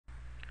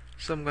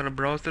So I'm going to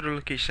browse to the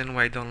location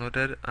where I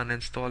downloaded and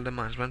installed the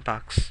management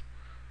packs,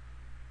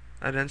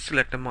 and then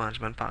select the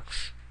management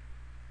packs.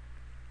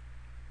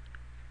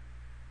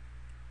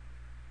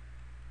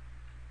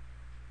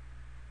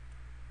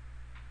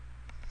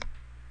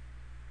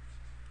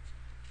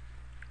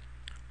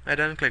 I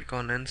then click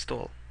on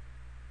install.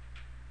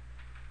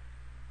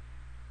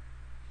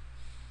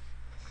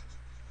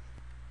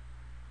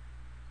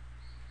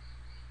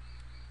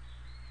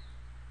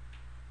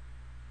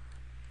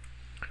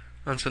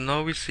 And so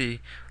now we see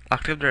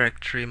Active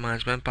Directory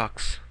management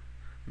packs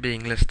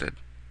being listed.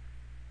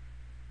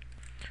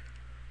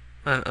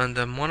 And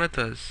under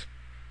monitors,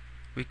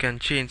 we can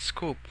change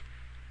scope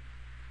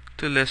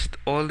to list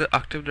all the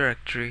Active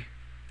Directory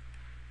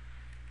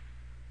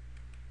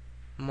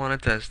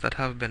monitors that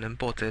have been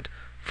imported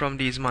from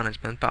these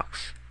management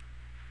packs.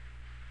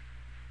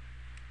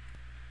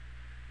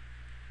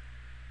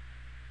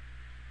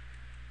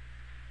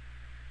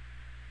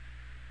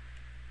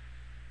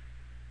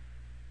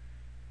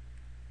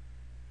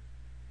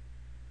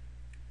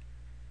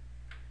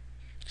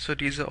 So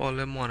these are all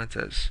the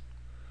monitors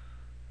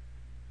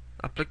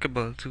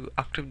applicable to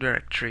Active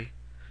Directory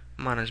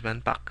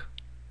management pack.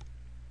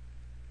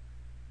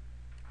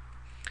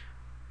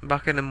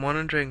 Back in the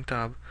monitoring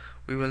tab,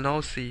 we will now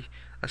see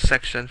a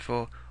section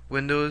for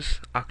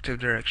Windows Active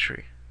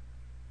Directory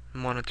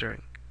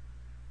monitoring.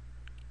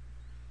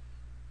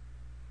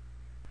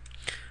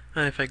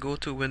 And if I go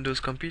to Windows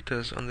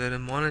computers under the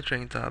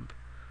monitoring tab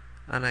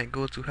and I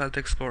go to Health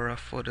Explorer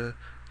for the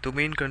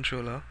domain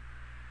controller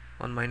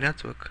on my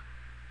network,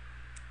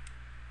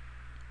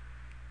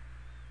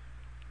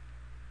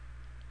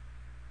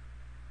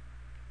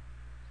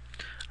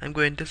 I'm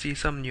going to see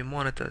some new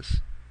monitors.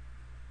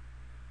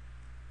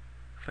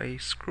 If I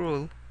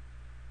scroll,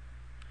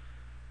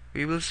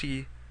 we will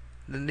see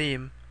the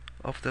name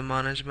of the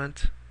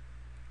management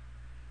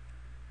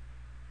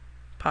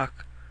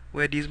pack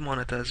where these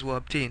monitors were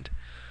obtained.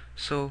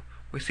 So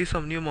we see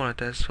some new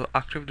monitors for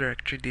Active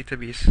Directory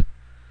database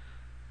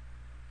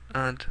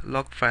and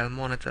log file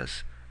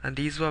monitors, and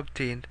these were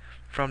obtained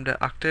from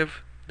the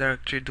Active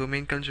Directory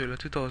Domain Controller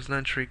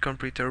 2003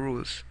 Completer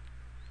Rules.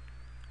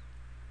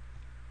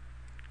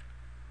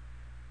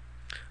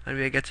 And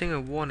we are getting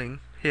a warning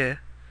here.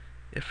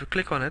 If we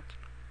click on it,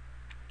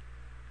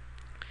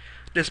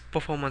 this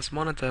performance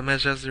monitor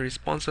measures the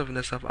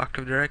responsiveness of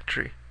Active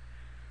Directory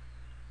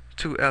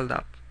to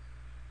LDAP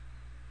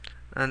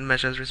and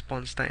measures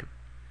response time.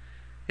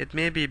 It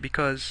may be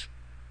because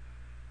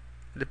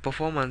the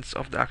performance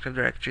of the Active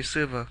Directory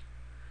server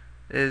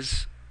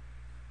is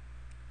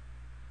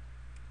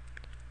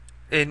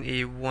in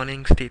a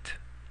warning state.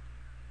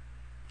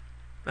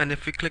 And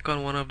if we click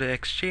on one of the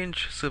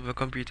Exchange server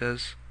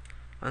computers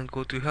and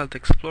go to Health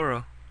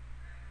Explorer,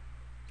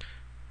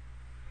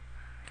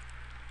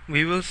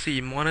 we will see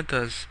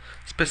monitors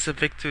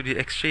specific to the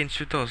Exchange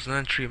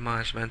 2003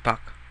 management pack.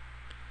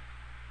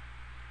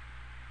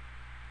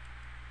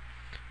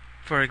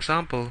 For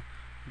example,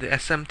 the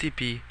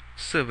SMTP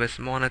service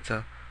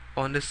monitor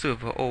on the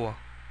server OA.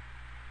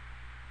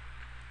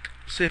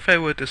 So if I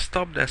were to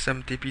stop the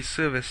SMTP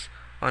service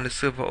on the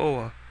server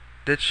OA,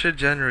 this should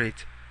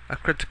generate a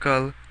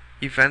critical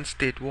event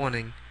state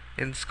warning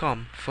in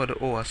SCOM for the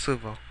OA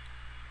server.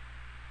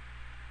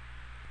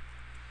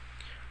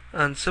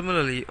 And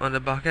similarly, on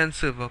the backend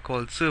server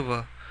called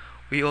server,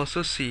 we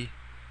also see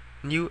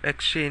new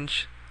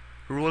Exchange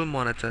role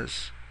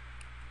monitors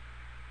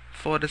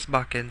for this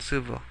backend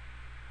server.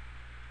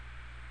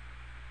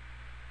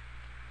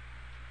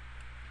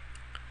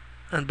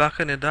 And back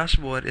in the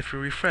dashboard, if we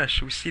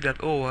refresh, we see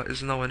that OA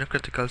is now in a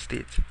critical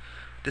state.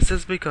 This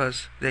is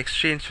because the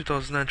Exchange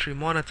 2003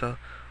 monitor,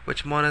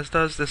 which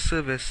monitors the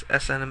service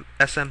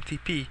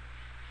SMTP,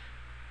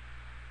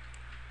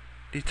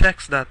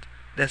 detects that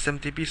the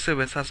SMTP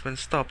service has been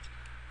stopped,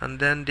 and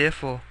then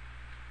therefore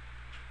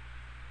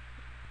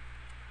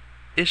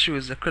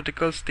issues a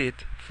critical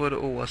state for the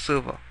OA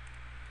server.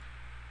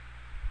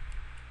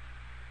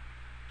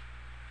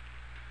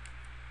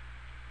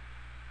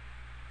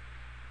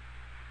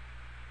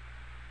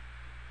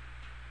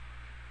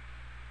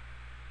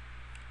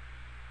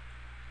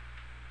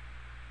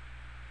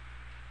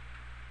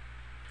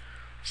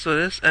 So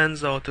this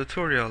ends our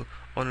tutorial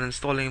on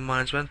installing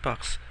management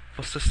packs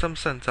for System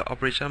Center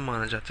Operation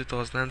Manager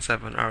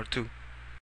 2007 R2.